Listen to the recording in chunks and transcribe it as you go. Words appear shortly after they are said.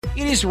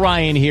It is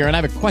Ryan here, and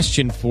I have a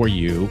question for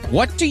you.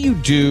 What do you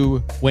do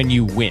when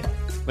you win?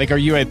 Like, are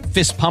you a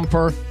fist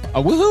pumper,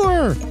 a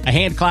woohooer, a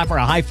hand clapper,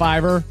 a high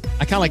fiver?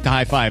 I kind of like the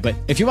high five, but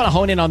if you want to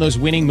hone in on those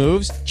winning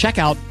moves, check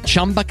out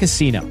Chumba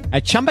Casino.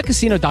 At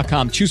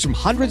ChumbaCasino.com, choose from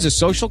hundreds of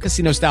social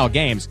casino-style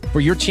games for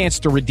your chance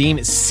to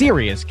redeem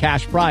serious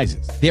cash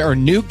prizes. There are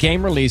new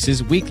game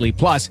releases weekly,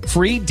 plus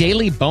free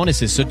daily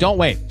bonuses. So don't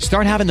wait.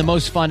 Start having the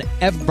most fun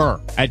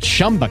ever at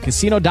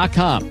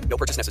ChumbaCasino.com. No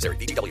purchase necessary.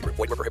 VGW. Void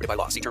where prohibited by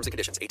law. See terms and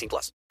conditions. 18+.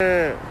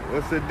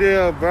 What's the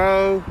deal,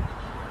 bro?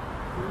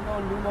 You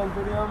gonna do no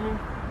video on me?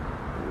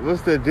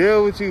 What's the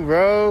deal with you,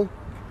 bro?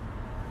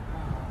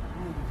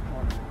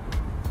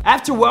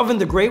 After Welvin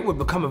the Great would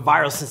become a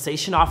viral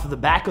sensation off of the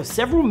back of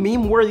several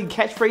meme-worthy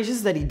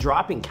catchphrases that he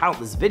dropped in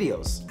countless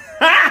videos.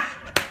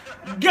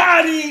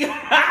 Got him!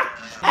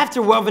 After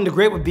Welvin the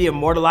Great would be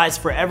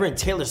immortalized forever in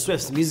Taylor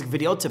Swift's music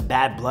video to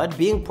Bad Blood,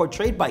 being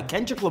portrayed by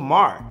Kendrick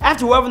Lamar.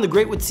 After Welvin the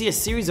Great would see a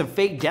series of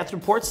fake death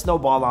reports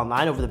snowball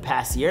online over the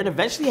past year and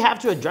eventually have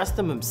to address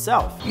them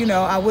himself. You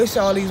know, I wish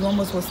all these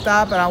rumors would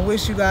stop, and I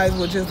wish you guys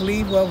would just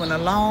leave Welvin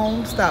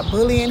alone, stop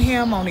bullying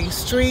him on these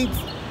streets,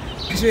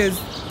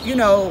 just, you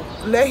know,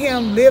 let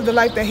him live the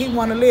life that he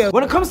want to live.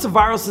 When it comes to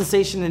viral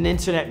sensation and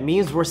internet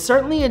memes, we're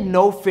certainly in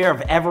no fear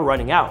of ever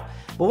running out.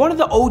 But one of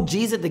the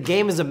OGs at the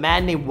game is a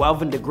man named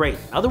Welvin the Great,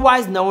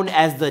 otherwise known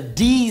as the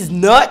D's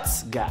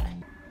Nuts guy.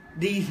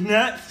 These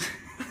nuts?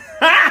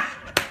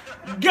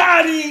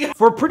 Got him!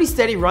 For a pretty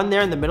steady run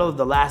there in the middle of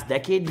the last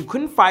decade, you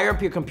couldn't fire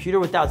up your computer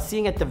without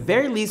seeing at the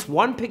very least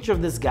one picture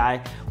of this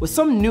guy with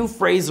some new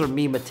phrase or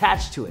meme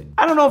attached to it.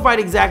 I don't know if I'd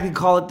exactly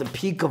call it the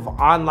peak of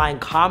online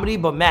comedy,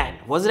 but man,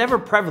 was it ever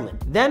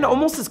prevalent. Then,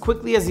 almost as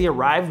quickly as he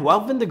arrived,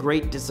 Welvin the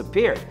Great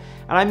disappeared.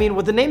 And I mean,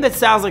 with a name that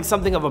sounds like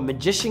something of a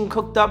magician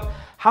cooked up,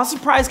 how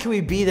surprised can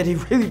we be that he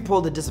really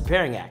pulled the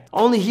disappearing act?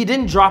 Only he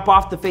didn't drop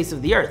off the face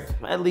of the earth,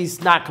 at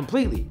least not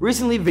completely.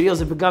 Recently, videos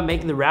have begun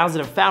making the rounds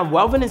that have found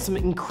Welvin in some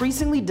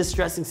increasingly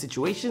distressing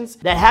situations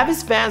that have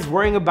his fans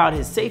worrying about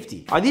his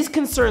safety. Are these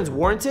concerns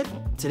warranted?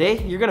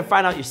 Today, you're gonna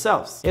find out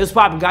yourselves. Hey, what's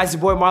poppin', guys?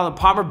 Your boy Marlon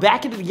Palmer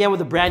back at it again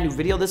with a brand new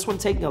video. This one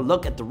taking a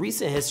look at the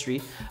recent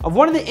history of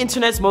one of the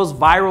internet's most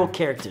viral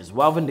characters,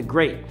 Welvin the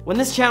Great. When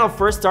this channel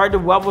first started,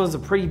 Welvin was a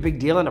pretty big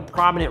deal and a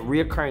prominent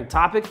reoccurring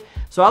topic,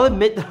 so I'll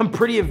admit that I'm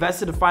pretty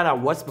invested to find out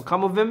what's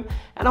become of him,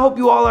 and I hope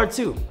you all are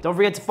too. Don't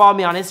forget to follow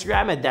me on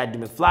Instagram at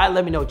DadDoMcFly.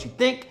 Let me know what you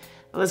think,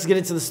 and let's get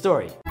into the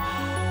story.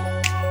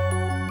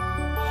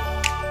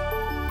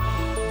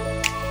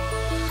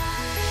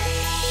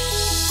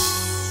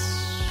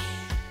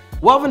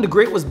 Welvin the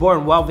Great was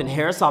born Welvin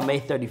Harris on May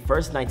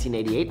 31st,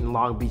 1988 in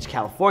Long Beach,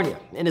 California.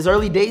 In his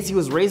early days, he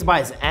was raised by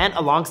his aunt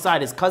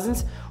alongside his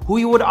cousins, who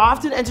he would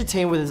often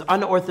entertain with his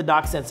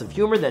unorthodox sense of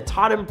humor that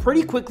taught him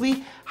pretty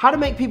quickly how to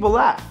make people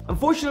laugh.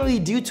 Unfortunately,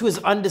 due to his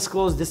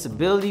undisclosed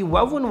disability,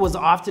 Welvin was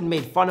often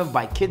made fun of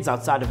by kids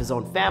outside of his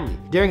own family.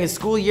 During his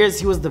school years,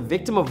 he was the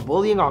victim of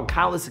bullying on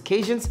countless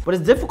occasions, but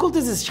as difficult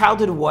as his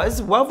childhood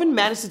was, Welvin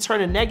managed to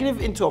turn a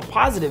negative into a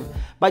positive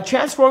by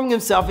transforming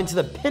himself into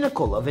the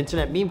pinnacle of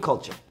internet meme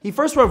culture. He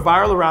first went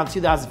viral around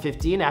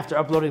 2015 after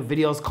uploading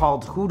videos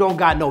called Who Don't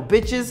Got No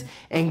Bitches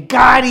and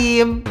Got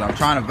Him. I'm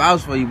trying to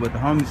vouch for you, but the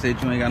homie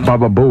said you ain't got no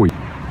Baba Booey.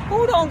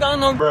 Who don't got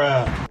no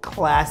bruh?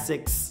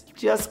 Classics.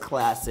 Just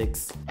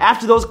classics.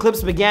 After those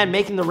clips began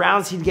making the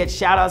rounds, he'd get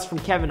shoutouts from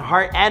Kevin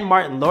Hart and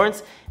Martin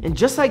Lawrence, and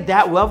just like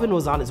that, Welvin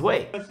was on his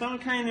way. Something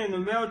came in the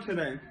mail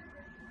today.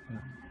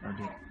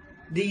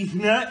 These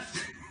nuts?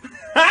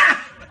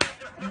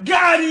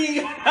 Got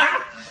him!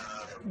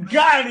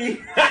 Got him!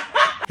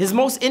 His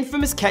most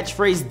infamous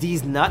catchphrase,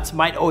 "These nuts,"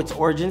 might owe its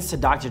origins to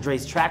Dr.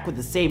 Dre's track with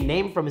the same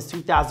name from his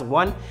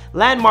 2001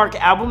 landmark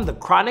album, The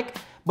Chronic,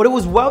 but it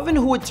was Welvin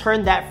who would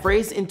turn that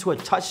phrase into a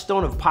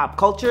touchstone of pop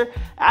culture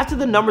after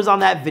the numbers on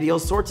that video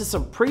soared to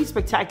some pretty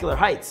spectacular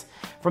heights.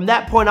 From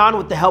that point on,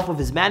 with the help of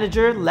his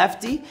manager,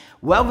 Lefty,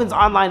 Welvin's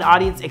online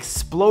audience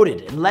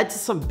exploded and led to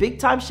some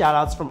big-time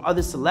shoutouts from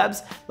other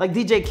celebs like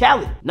DJ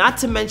Khaled. Not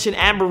to mention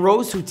Amber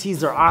Rose, who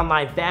teased her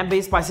online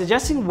fanbase by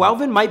suggesting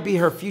Welvin might be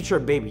her future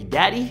baby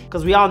daddy,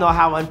 because we all know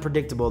how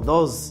unpredictable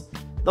those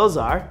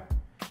are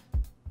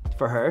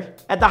for her.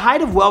 At the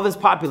height of Welvin's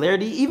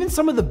popularity, even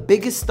some of the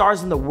biggest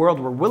stars in the world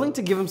were willing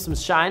to give him some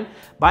shine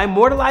by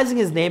immortalizing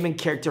his name and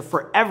character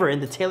forever in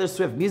the Taylor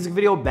Swift music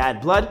video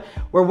Bad Blood,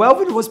 where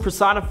Welvin was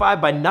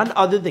personified by none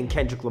other than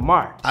Kendrick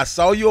Lamar. I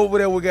saw you over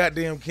there with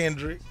goddamn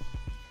Kendrick.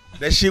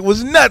 That shit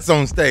was nuts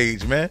on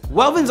stage, man.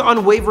 Welvin's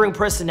unwavering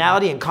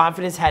personality and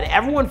confidence had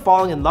everyone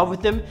falling in love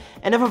with him,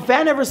 and if a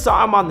fan ever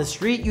saw him on the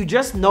street, you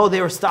just know they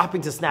were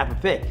stopping to snap a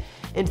pic.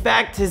 In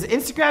fact, his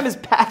Instagram is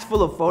packed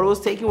full of photos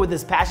taken with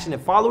his passionate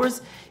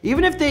followers,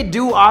 even if they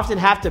do often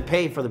have to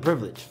pay for the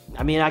privilege.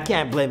 I mean, I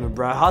can't blame him,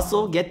 bro.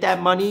 Hustle, get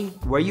that money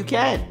where you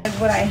can.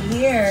 What I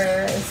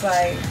hear is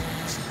like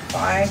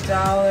 $5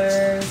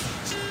 or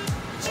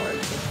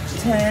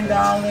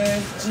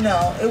 $10.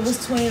 No, it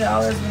was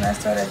 $20 when I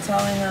started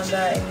telling him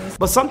that.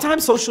 But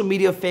sometimes social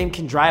media fame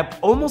can dry up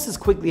almost as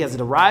quickly as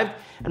it arrived,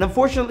 and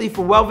unfortunately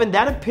for Welvin,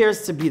 that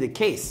appears to be the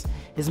case.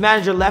 His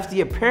manager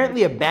Lefty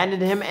apparently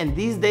abandoned him, and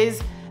these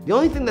days, The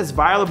only thing that's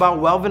viral about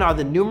Welvin are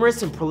the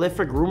numerous and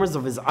prolific rumors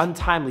of his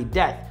untimely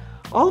death,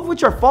 all of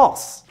which are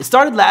false. It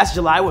started last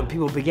July when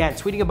people began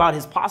tweeting about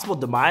his possible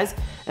demise,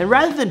 and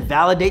rather than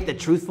validate the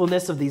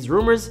truthfulness of these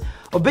rumors,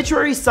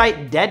 obituary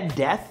site Dead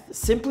Death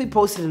simply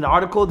posted an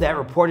article that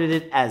reported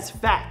it as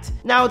fact.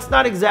 Now, it's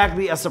not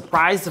exactly a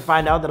surprise to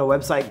find out that a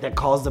website that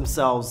calls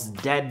themselves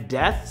Dead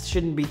Death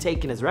shouldn't be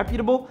taken as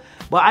reputable,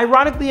 but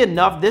ironically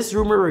enough, this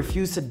rumor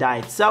refused to die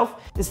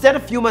itself. Instead, a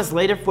few months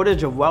later,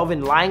 footage of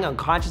Welvin lying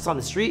unconscious on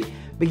the street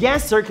began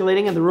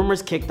circulating and the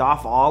rumors kicked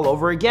off all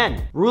over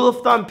again. Rule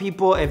of thumb,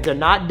 people, if they're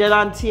not dead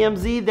on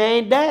TMZ, they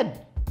ain't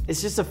dead.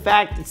 It's just a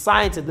fact, it's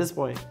science at this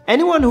point.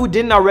 Anyone who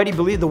didn't already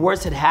believe the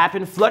worst had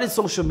happened flooded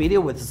social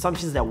media with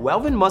assumptions that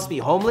Welvin must be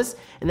homeless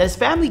and that his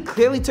family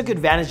clearly took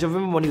advantage of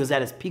him when he was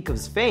at his peak of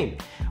his fame,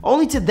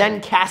 only to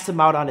then cast him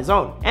out on his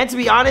own. And to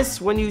be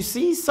honest, when you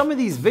see some of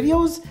these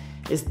videos,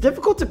 it's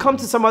difficult to come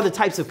to some other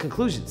types of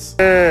conclusions.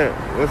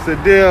 Yeah, what's the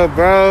deal,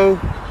 bro? You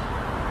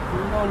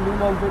gonna do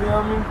no video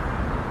of me?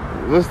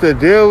 What's the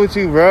deal with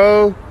you,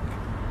 bro?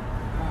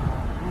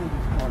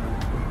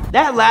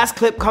 That last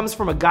clip comes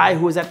from a guy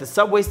who was at the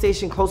subway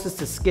station closest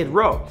to Skid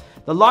Row,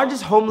 the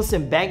largest homeless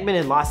embankment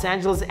in Los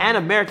Angeles and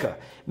America,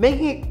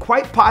 making it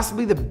quite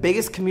possibly the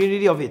biggest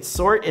community of its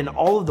sort in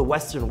all of the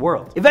Western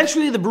world.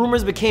 Eventually, the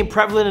rumors became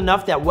prevalent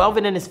enough that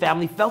Welvin and his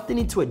family felt the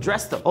need to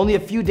address them. Only a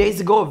few days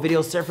ago, a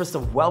video surfaced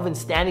of Welvin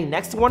standing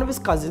next to one of his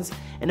cousins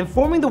and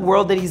informing the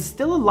world that he's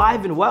still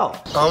alive and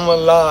well. I'm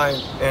alive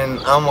and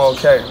I'm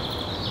okay.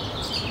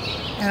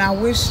 And I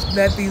wish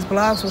that these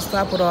blogs would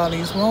stop with all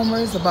these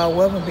rumors about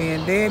Welvin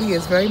being dead. He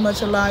is very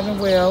much alive and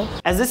well.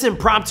 As this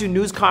impromptu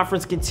news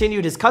conference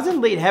continued, his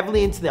cousin laid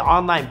heavily into the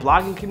online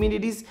blogging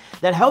communities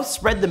that helped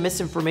spread the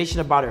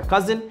misinformation about her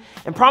cousin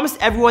and promised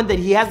everyone that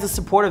he has the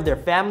support of their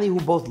family who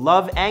both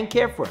love and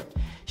care for him.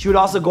 She would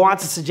also go on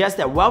to suggest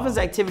that Welvin's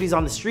activities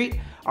on the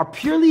street are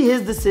purely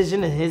his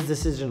decision and his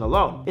decision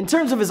alone. In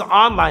terms of his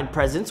online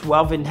presence,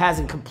 Welvin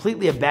hasn't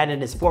completely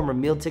abandoned his former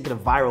meal ticket of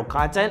viral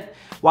content.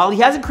 While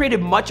he hasn't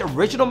created much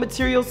original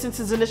material since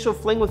his initial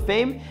fling with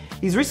fame,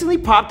 he's recently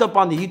popped up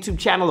on the YouTube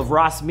channel of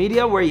Ross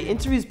Media where he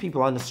interviews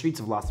people on the streets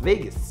of Las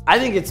Vegas. I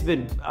think it's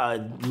been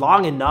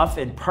long enough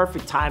and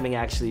perfect timing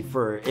actually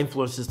for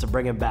influencers to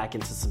bring him back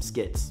into some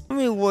skits. I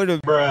mean, what a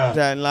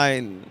that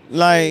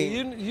like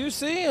you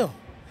see him.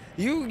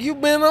 You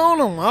been on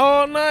him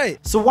all night.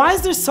 So why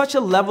is there such a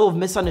level of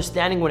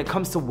misunderstanding when it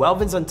comes to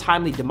Welvin's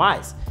untimely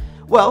demise?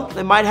 Well,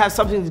 it might have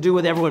something to do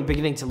with everyone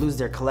beginning to lose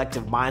their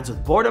collective minds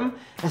with boredom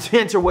as we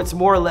enter what's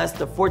more or less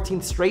the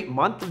 14th straight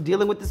month of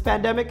dealing with this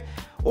pandemic,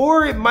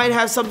 or it might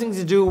have something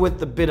to do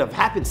with a bit of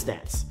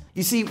happenstance.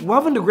 You see,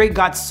 Welvin the Great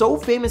got so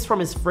famous from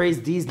his phrase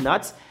 "D's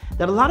nuts"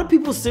 that a lot of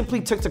people simply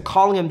took to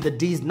calling him the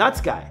D's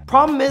nuts guy.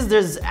 Problem is,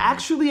 there's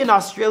actually an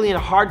Australian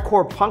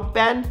hardcore punk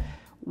band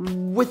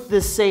with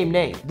the same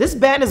name. This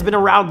band has been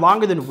around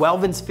longer than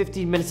Welvin's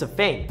 15 minutes of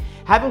fame,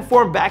 having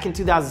formed back in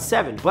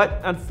 2007,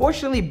 but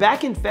unfortunately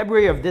back in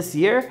February of this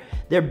year,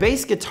 their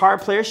bass guitar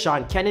player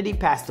Sean Kennedy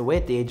passed away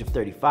at the age of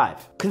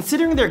 35.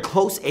 Considering their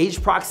close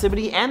age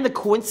proximity and the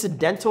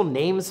coincidental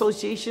name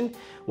association,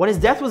 when his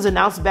death was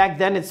announced back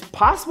then, it's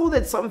possible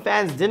that some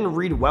fans didn't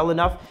read well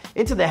enough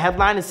into the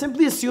headline and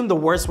simply assumed the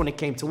worst when it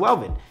came to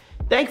Welvin.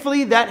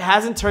 Thankfully, that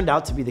hasn't turned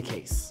out to be the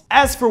case.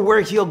 As for where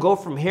he'll go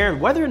from here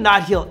and whether or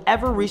not he'll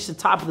ever reach the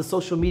top of the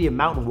social media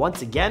mountain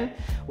once again,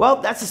 well,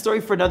 that's a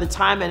story for another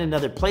time and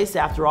another place.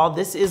 After all,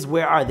 this is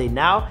Where Are They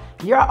Now?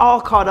 You're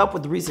all caught up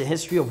with the recent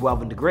history of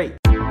Welvin the Great.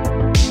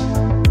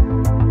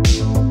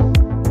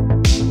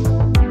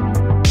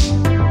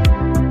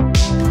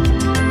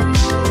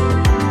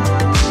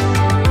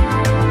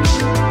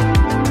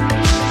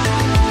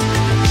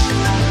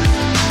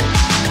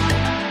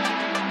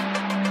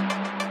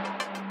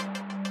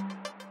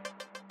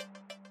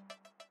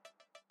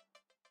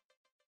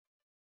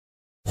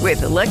 With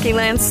the Lucky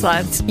Land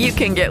Slots, you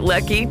can get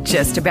lucky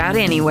just about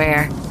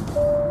anywhere.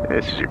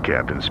 This is your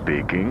captain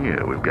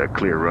speaking. We've got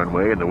clear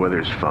runway and the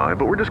weather's fine,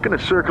 but we're just going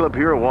to circle up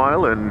here a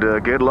while and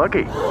get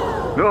lucky.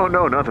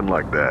 No, nothing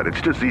like that.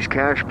 It's just these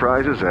cash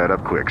prizes add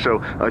up quick.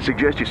 So I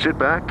suggest you sit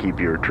back, keep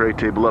your tray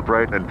table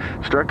upright, and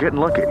start getting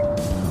lucky.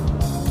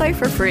 Play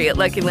for free at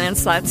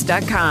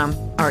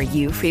LuckyLandSlots.com. Are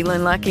you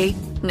feeling lucky?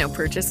 No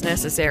purchase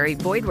necessary.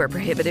 Void where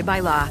prohibited by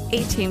law.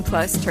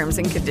 18+ terms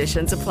and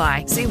conditions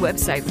apply. See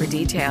website for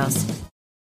details.